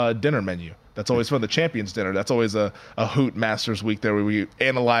dinner menu. That's always fun. The Champions Dinner. That's always a hoot Masters week there where we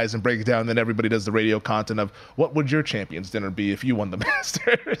analyze and break it down. And then everybody does the radio content of what would your Champions Dinner be if you won the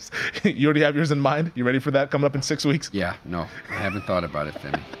Masters? You already have yours in mind? You ready for that coming up in 6 weeks? Yeah, no, I haven't thought about it,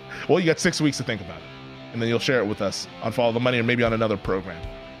 Femi. Well, you got 6 weeks to think about it. And then you'll share it with us on Follow the Money or maybe on another program.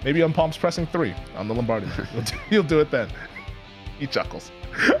 Maybe on Palms Pressing 3 on the Lombardi. You'll do it then. He chuckles.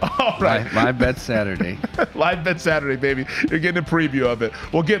 All right. Live bet Saturday. Live bet Saturday, baby. You're getting a preview of it.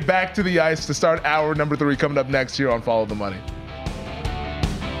 We'll get back to the ice to start hour number 3 coming up next here on Follow the Money.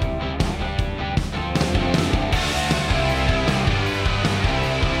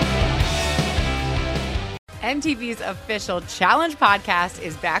 MTV's official Challenge podcast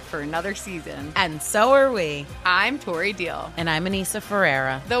is back for another season. And so are we. I'm Tori Deal. And I'm Anissa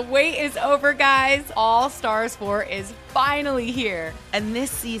Ferreira. The wait is over, guys. All Stars 4 is finally here. And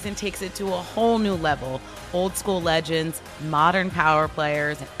this season takes it to a whole new level. Old school legends, modern power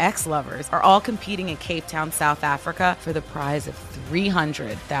players, and ex-lovers are all competing in Cape Town, South Africa for the prize of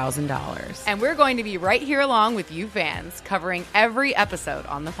 $300,000. And we're going to be right here along with you fans, covering every episode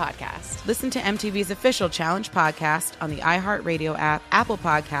on the podcast. Listen to MTV's official Challenge podcast on the iHeartRadio app, Apple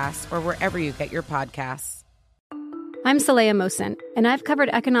Podcasts, or wherever you get your podcasts. I'm Saleha Mohsin, and I've covered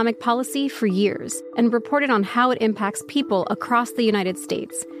economic policy for years and reported on how it impacts people across the United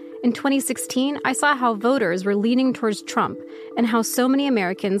States. In 2016, I saw how voters were leaning towards Trump and how so many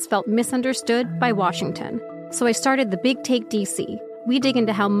Americans felt misunderstood by Washington. So I started The Big Take DC. We dig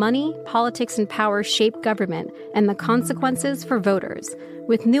into how money, politics, and power shape government and the consequences for voters.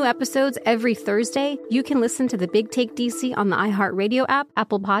 With new episodes every Thursday, you can listen to The Big Take DC on the iHeartRadio app,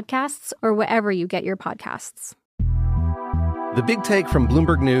 Apple Podcasts, or wherever you get your podcasts. The Big Take from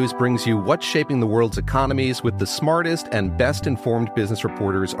Bloomberg News brings you what's shaping the world's economies with the smartest and best-informed business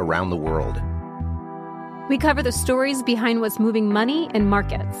reporters around the world. We cover the stories behind what's moving money and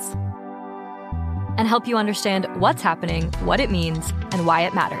markets. And help you understand what's happening, what it means, and why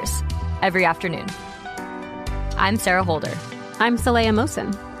it matters. Every afternoon. I'm Sarah Holder. I'm Saleha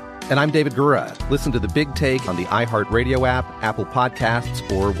Mohsin. And I'm David Gura. Listen to The Big Take on the iHeartRadio app, Apple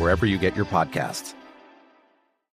Podcasts, or wherever you get your podcasts.